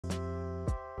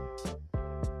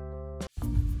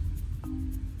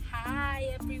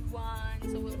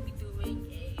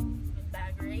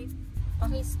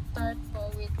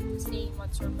Saying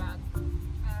what's your bag?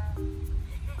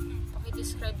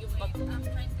 Describe yung bag. I'm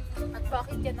trying to... At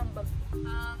bakit yan ang bag?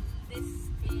 This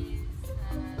is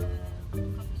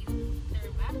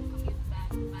Commuter bag. Commute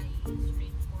bag by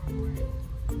Straightforward.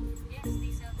 Yes,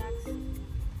 they sell bags.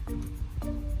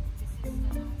 This is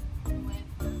weather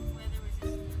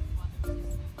resistant, water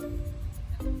resistant.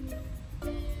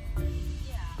 And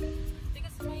yeah,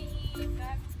 because my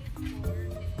bag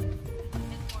before is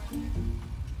headquarter.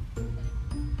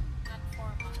 Not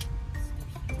 4 months.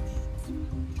 It's too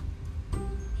huge.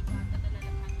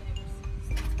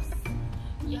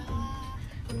 Yeah.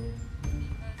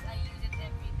 Because I use it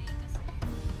every day kasi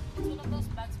it's one of those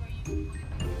bags where you put it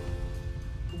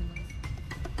in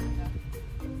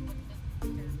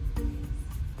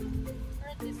or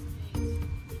at this place.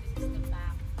 This is the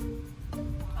back.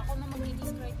 Ako na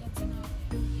mag-describe yan sa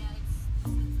natin. Yeah, this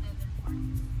is leather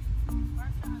parts. Or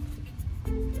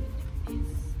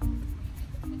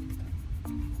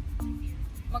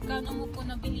Magkano mo po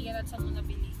nabili yan at saan mo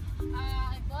nabili?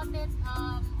 I bought it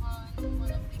on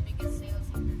one of the biggest sales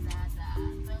in Lazada,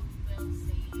 12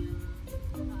 sale.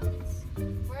 It's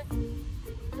worth,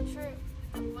 I'm not sure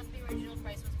what the original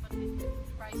price was, but the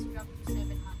price dropped to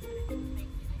 799.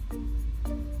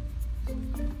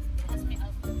 It has my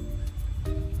outfit.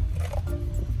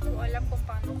 Ko alam kung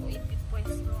paano ko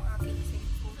ipipwesto ang aking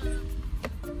cellphone.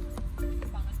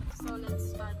 So let's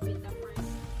start with the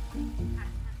first.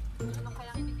 Ano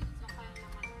kaya naman?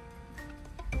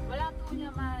 Wala po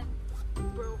naman.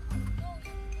 Broke.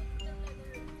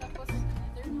 Tapos,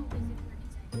 there's no zipper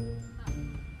inside.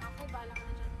 Ako, balang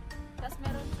na dyan. Tapos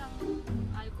meron siyang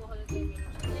alcohol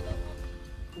level.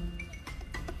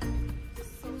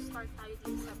 So, start tayo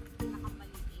din sa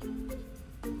nakamaliit.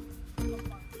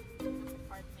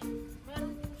 Compartment.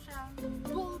 Meron po siyang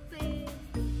bullpen.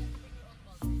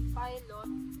 Pilot.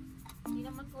 Hindi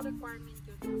naman po requirement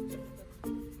yun.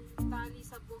 Tali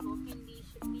sa buhok. Hindi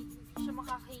siya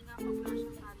makakahinga pag wala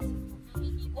siyang tali sa buhok.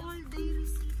 All day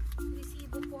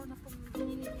resibo po na pong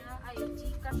binili niya ay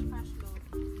Gcash cash load.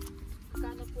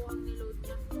 Magkano po ang niload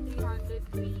niya?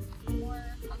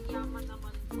 320. Ang yaman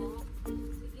naman po.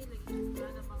 Sige, nag-iba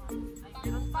na mga... Ay,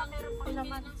 meron pang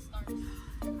laman.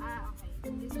 Okay.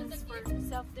 This is for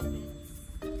self-defense.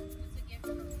 It's a gift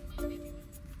from my baby.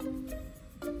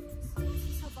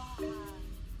 Sa bahay.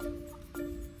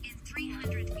 In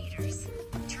 300 meters,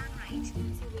 turn right. Si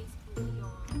waste po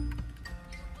yun.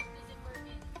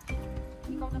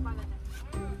 Ikaw na pala na.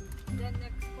 Then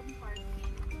next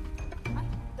compartment. Ay,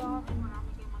 dami. Marami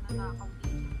kayong mananakaw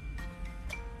dito.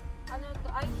 Ano to?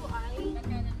 Eye to eye.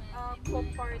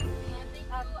 Compartment.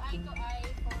 Eye to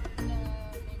eye for the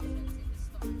mentions in the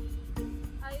story.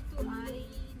 Eye to eye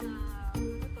na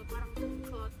ano to? Parang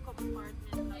cloth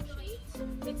compartment na shades.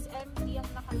 It's empty ang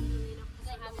nakalagay lang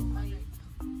sa loob ay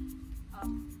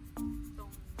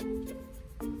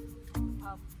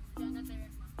Jana,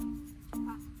 direct mo.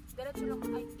 diretso lang.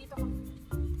 Ay, dito ka.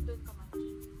 Doon ka man.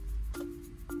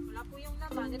 Wala po yung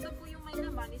laman. Ito po yung may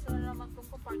laman. Isa na naman pong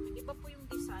compartment. Iba po yung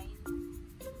design.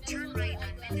 Turn right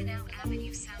on Mindanao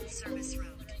Avenue South Service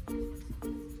Road.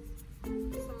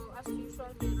 So, as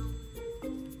usual, merong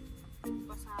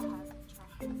basahan.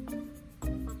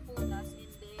 Pampunas.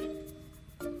 And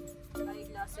then,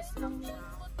 eyeglasses lang siya.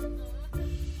 Ano? Put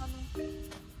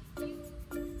this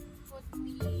one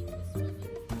in.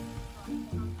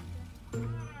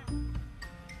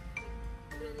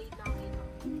 Relate lang dito.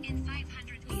 In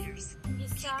 500 meters, keep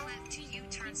Isang left to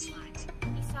U-turn slot.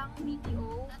 isang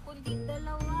BTO, kundi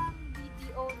dalawang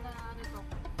BTO na ano to,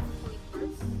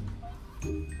 pointers.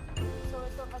 So,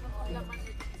 ito, ano po laman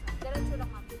nito isa. Diretso lang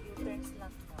natin yung turns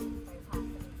lang to,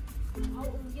 500.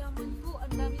 Ang yaman po,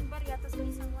 ang daming baryatas na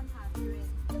isang 100.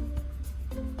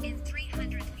 In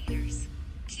 300 meters,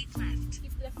 keep left.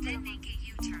 Keep left Then lang. make a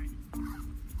U-turn.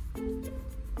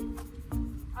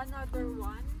 Another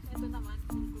one, ito naman,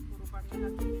 puro barya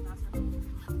lang yung nasa loob.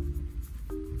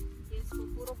 Yes po,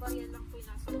 puro barya lang po yung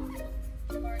nasa loob.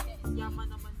 Yaman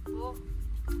naman po.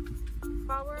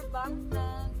 Power bank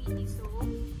ng Miniso.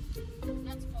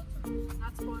 Not sponsored.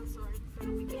 Not sponsored, pero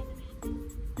may ganyan.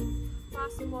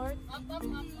 Passport. Up.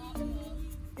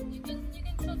 You can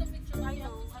show the picture. I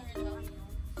know.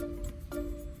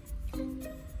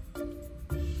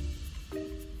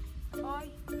 Ay,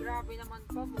 grabe naman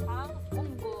po. Mukhang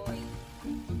unggoy.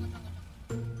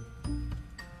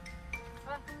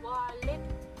 Wallet.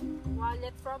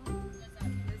 Wallet from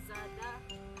Lazada.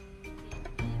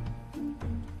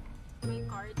 May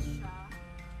card siya.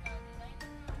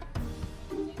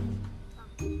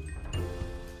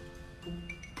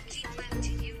 Keep left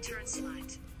to U-turn slot.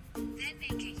 Then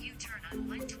make a U-turn on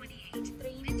 128,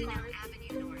 Mindanao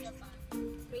Avenue North.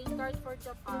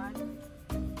 Japan.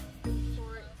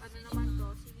 For, ano naman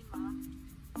to, cinema.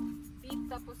 Big,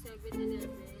 tapos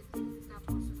 7-Eleven.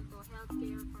 Tapos, ano to,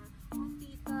 healthcare card. Oh,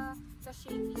 tita, sa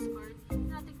Shakey's card. Hindi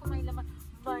natin kung may laman.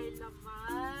 May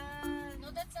laman! No,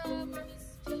 that's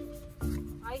mommy's change.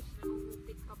 Ay,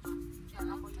 nangungupit ka pa. Yan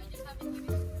ako I yun. just haven't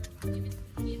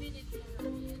given it to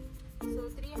her yet. So,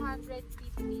 390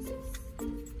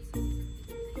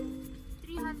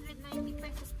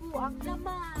 pesos po ang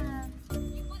laman.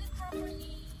 You put it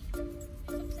properly. It's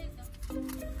upside down.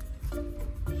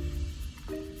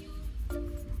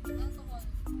 Alcohol.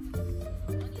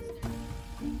 What is there?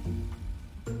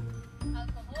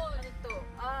 Alcohol. Ano to?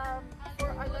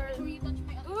 For allergic. Sure you touch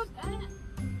my Good. Ang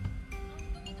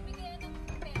dumi-dumi kaya ng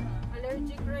pera.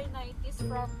 Allergic rhinitis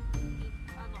from ito eh.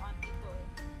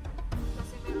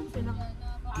 Kasi meron silang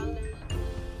allergy.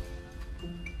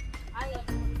 Ay,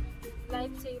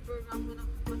 lifesaver nga po ng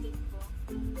kapatid ko.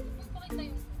 Magpakita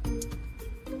yung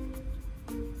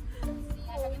I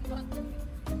haven't gotten it.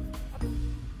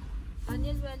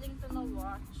 Daniel Wellington na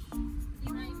watch.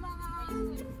 Yung mga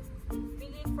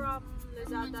bili from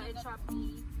Lazada and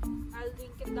Shopee, I'll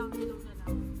link it down below na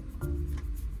lang.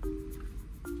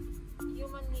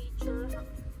 Human Nature na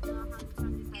hand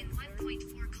In sanitizer.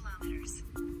 1.4 kilometers,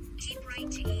 keep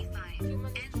right to E5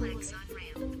 and legs on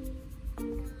ramp.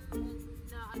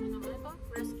 Na ano naman ito?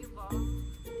 Rescue Bomb.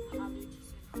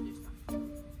 Allergies and other stuff.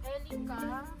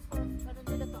 Elica, for ano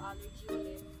nila to, allergy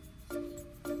ulit.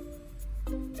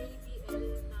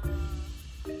 JBL na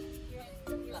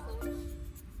earphones.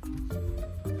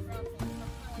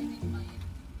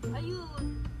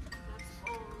 Ayun! That's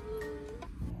all.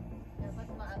 Dapat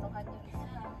maano ka nyo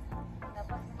isa.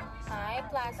 Dapat hi,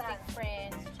 plastic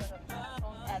friends. Charot.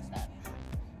 Don't add that.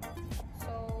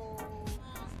 So,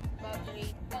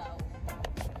 bag-rate daw.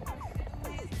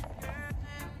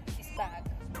 This bag.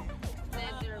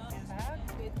 Leather bag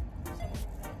with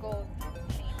some gold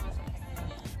chain or something.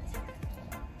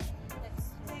 Let's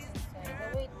look inside.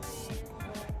 Oh, wait. We're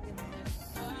going with this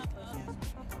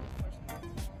first.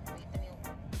 Wait a minute.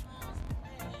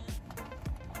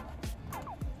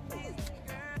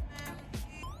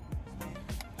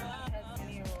 Has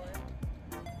mirror.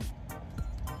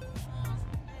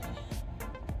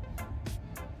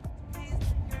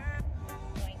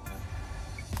 Right.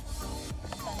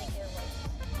 Sonic air wipes.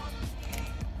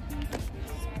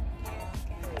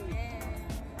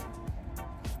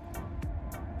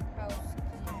 House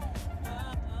key.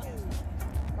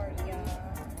 Korea.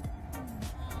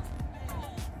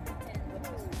 And what's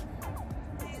this?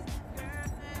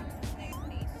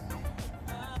 Necklace.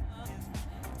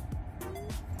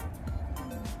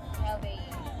 Have a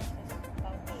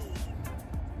pouch for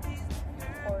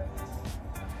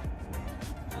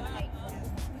iPhone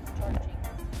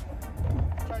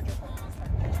charger for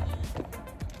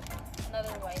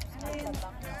another wipes nasa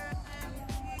box.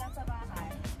 Nasa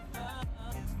bahay.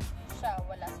 Siya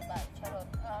wala sa bahay. Charot.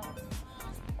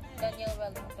 Daniel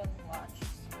Wellington watch.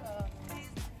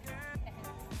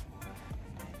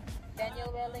 Daniel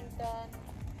Wellington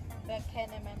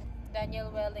Beckenham. Daniel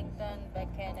Wellington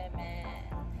Beckenham.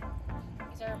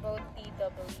 These are both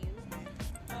TW.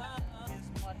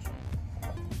 Watch it.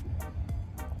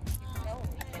 No,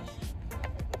 we can see.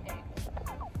 There you go.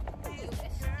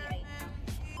 USDI.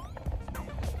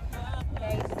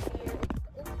 Guys, here.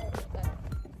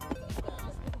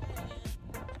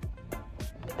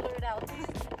 Blur it out.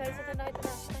 Guys, ito na.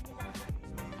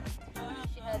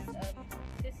 She has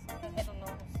this. I don't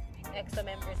know. Extra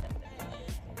members.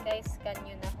 Guys, scan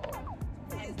nyo na ho.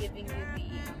 I'm giving you the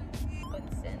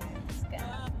consent.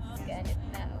 Scan it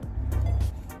now.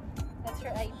 That's her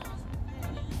ID.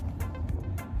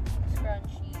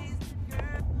 Scrunchie.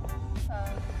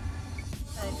 I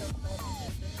don't know.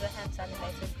 This is the hand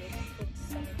sanitizer with food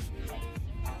sanitizer.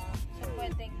 So,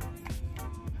 pwedeng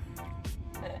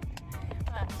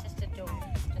it's just a joke.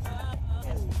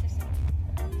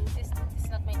 It's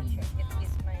not my t-shirt. It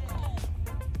is my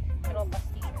Tropas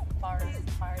t-shirt.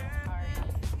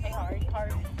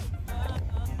 Harvey.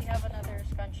 We have another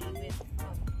scrunchie with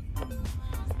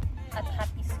at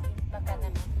Happy Skin. Baka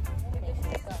naman. Oh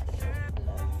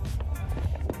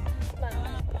my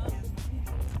gosh.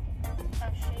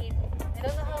 Shade. I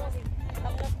don't know how.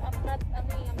 I'm not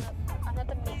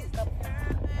a makeup.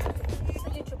 It's a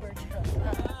YouTuber.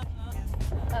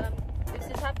 This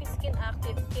is Happy Skin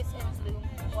Active Kiss and Bloom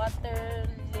Water,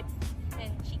 Lip,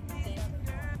 and Cheek Tint.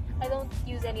 I don't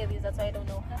use any of these, that's why I don't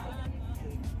know.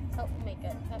 Oh my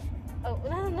god. No,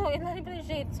 it's not even a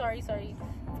shade. Sorry.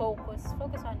 Focus on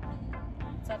me.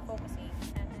 It's not focusing.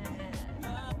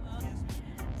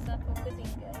 It's not focusing,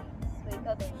 guys. Wait,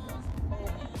 there you go.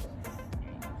 Focus.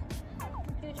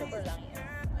 YouTuber lang yan.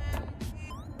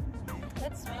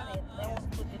 Let's smell it. I won't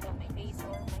put it on my face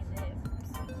or my lips.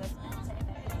 That's not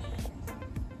sanitized.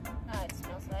 It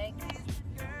smells like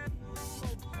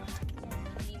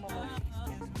Nemo mochi.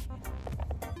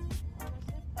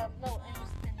 No, and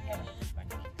we have another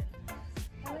one.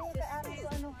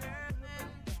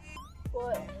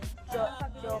 What's this?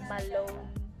 Jo Malone.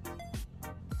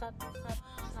 It's not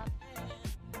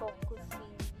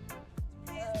focusing.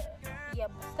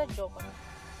 Yeah, basta Jo Malone.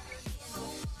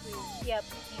 Yep,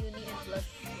 Uni and Blush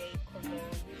Ray Cologne.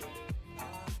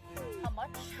 How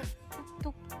much?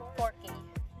 4K.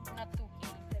 Not 2K.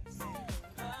 That's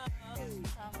I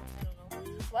don't know.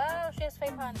 Wow, she has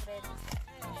 500.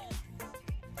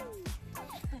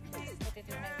 Put it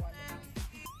in my wallet.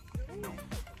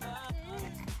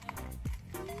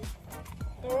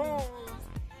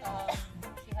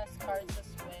 She has cards as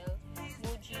well.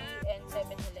 Muji and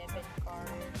 7-Eleven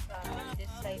card. This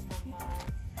type of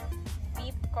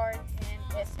Beep card and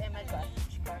SM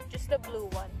Advantage card. Just the blue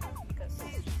one because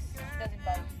she doesn't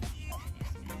buy much.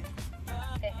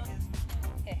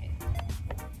 Hehe.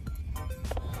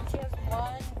 She has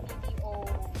one video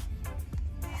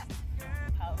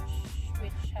pouch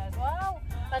which has, wow,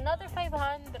 another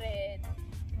 500.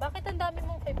 Bakit ang dami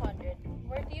mong 500?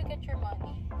 Where do you get your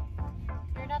money?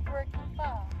 You're not working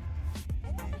pa.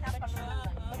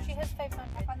 But she has 500.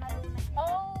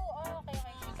 Oh, okay.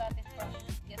 She got it from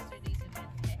yesterday's event.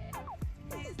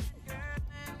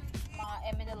 Mga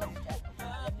M&L of Jana.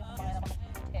 Alam niyo kung bakit ako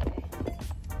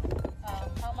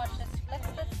how much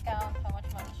let's count how much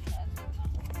money she has.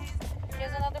 She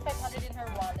has another 500 in her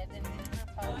wallet, and in her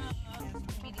pouch,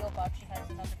 video pouch, she has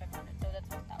another 500. So that's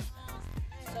 1,000.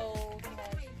 So she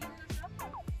has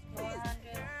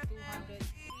 400, 200,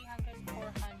 300,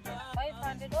 400,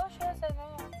 500. Oh,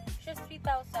 she has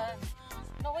 3,000.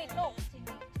 No, wait, no.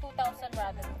 2,000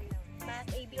 rather. Math,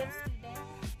 ABM student.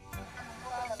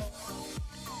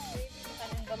 An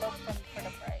envelope for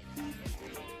the prize.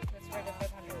 That's where the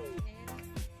 500 is.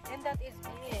 And that is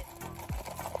it.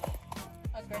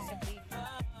 Aggressively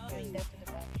doing that to the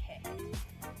back.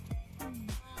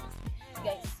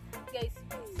 Guys,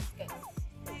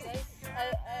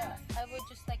 I would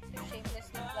just like to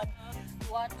shamelessly plug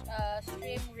watch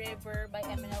Stream River by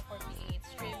MNL48,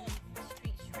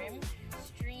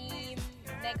 Stream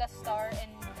Megastar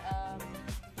and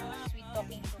Sweet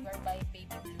Talking Sugar by Baby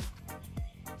Blue,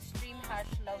 Stream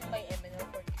Love by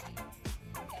MNL48.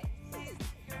 Okay.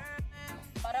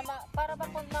 Para ba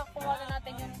kung makuha na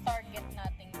natin yung target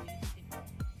nating views, diba?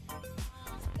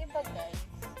 Diba, guys?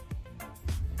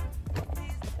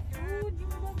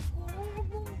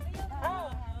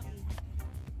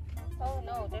 Oh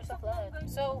no, there's a flood.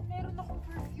 So, meron akong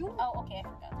perfume. Oh, okay, I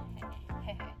forgot.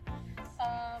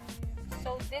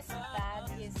 So this bag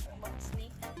is what's the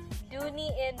Dooney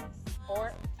and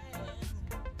Burke.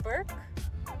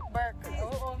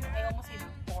 Oh, I almost said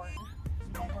Born.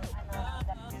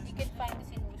 You can find this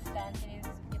in Rustan, and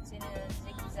it's in a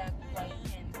zigzag white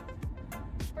and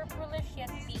purplish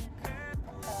yet pink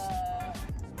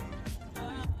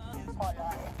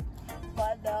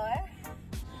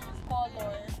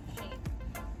color shade.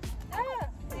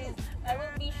 I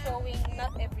will be showing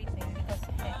not everything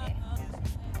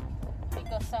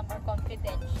because some are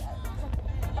confidential.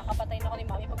 Nakapatay na ako ni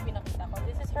Mami pag pinakita ko.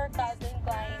 This is her Calvin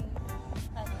Klein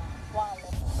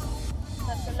wallet.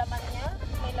 Tapos laman niya,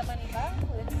 may laman ba?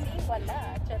 Let's see,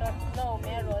 wala. Charot, no,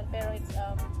 meron. Pero it's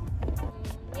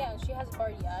yeah, she has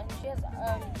Barya. She has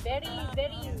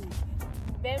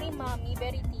very mommy,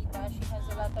 very tita. She has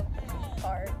a lot of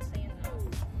cards. Ayun.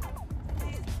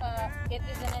 It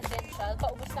is an essential.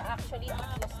 Paubos na actually ang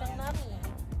floss ng Mami.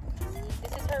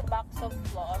 This is her box of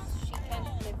floss. She can't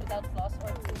live without floss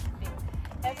or toothpick.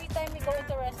 Every time we go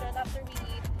into a restaurant after we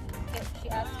eat, she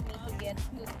asks me to get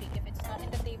toothpick. If it's not in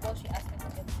the table, she asks me to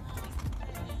get toothpick.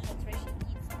 That's where she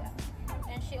eats that.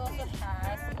 And she also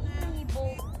has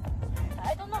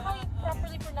I don't know how you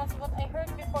properly pronounce it, but I heard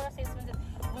before a salesman that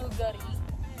Bulgari.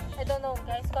 I don't know,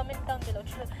 guys. Comment down below.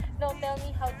 No, tell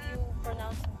me how do you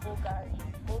pronounce Bulgari?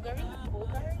 Bulgari?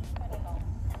 I don't know.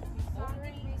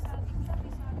 Bulgari?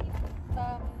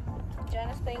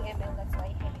 Jana's playing ML, that's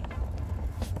why.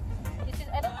 This is,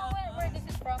 I don't know where this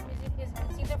is from. It's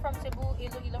either from Cebu,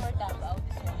 Iloilo, or Davao.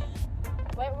 This one.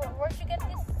 Where'd you get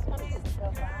this?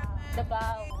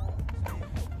 Davao.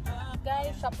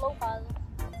 Guys, shop local.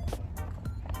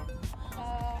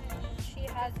 She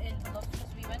has envelopes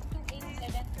because we went to an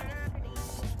event yesterday.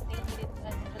 They needed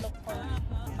an envelope for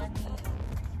money.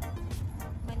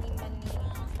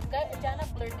 Jana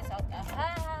blurred this out.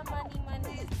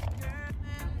 Money.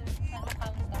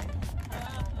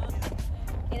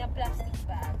 In a plastic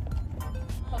bag.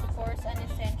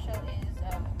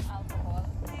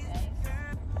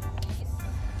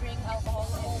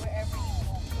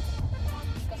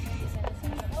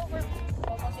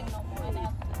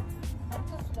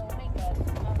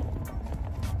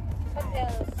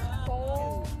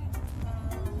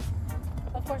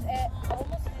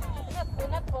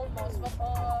 almost, but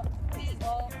three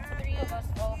of us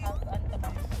all have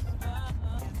antabas.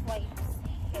 Wipes.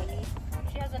 Okay.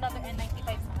 She has another N95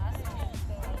 mask.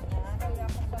 So, yeah.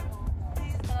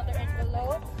 Another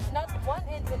envelope. Not one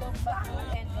envelope, but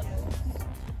two envelopes.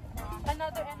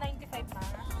 Another N95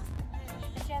 mask.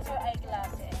 And she has her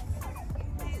eyeglasses.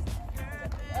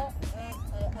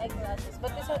 Eyeglasses.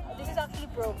 But this is actually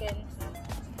broken.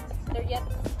 They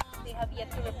have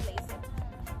yet to replace it.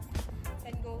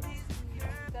 And go to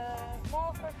the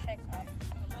mall for checkup.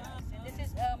 And this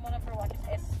is one of her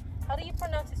watches. How do you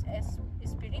pronounce this?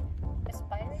 Esprit?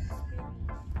 Esprit?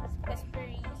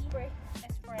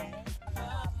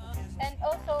 And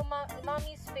also,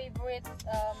 mommy's favorite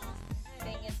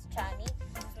thing is Chani.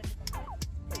 This is what you call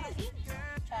it.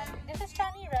 Chani. This is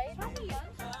Chani, right? Chani, yeah.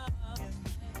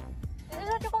 This is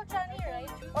what you call Chani,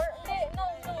 right? Or no.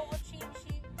 What she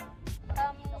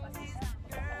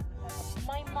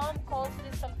my mom calls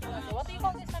this something else. What do you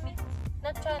call this, mommy?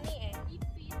 Not Chani, eh?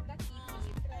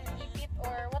 Ipit,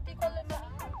 or what do you call it,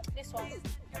 mommy? This one.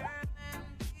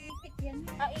 Ipit yan.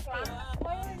 Ipit.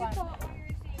 Why are you saying Chani?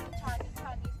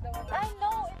 Chani is the one. I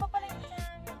know. Iba pala yung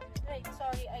Chani. Right,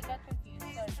 sorry. I got confused.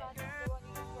 Sorry. Chani is the one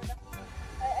used for the food.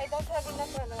 I don't have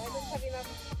enough coffee.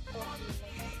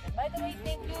 By the way,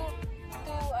 thank you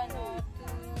to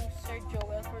Sir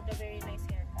Joel for the very nice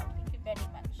haircut. Thank you very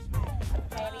much.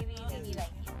 I really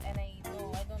like it, and I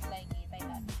don't like it. I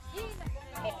love it.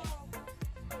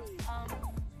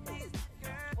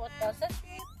 What else? That's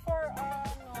it for our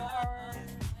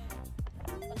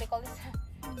what they call this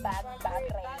bag rain.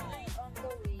 On the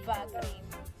way. Bag rain.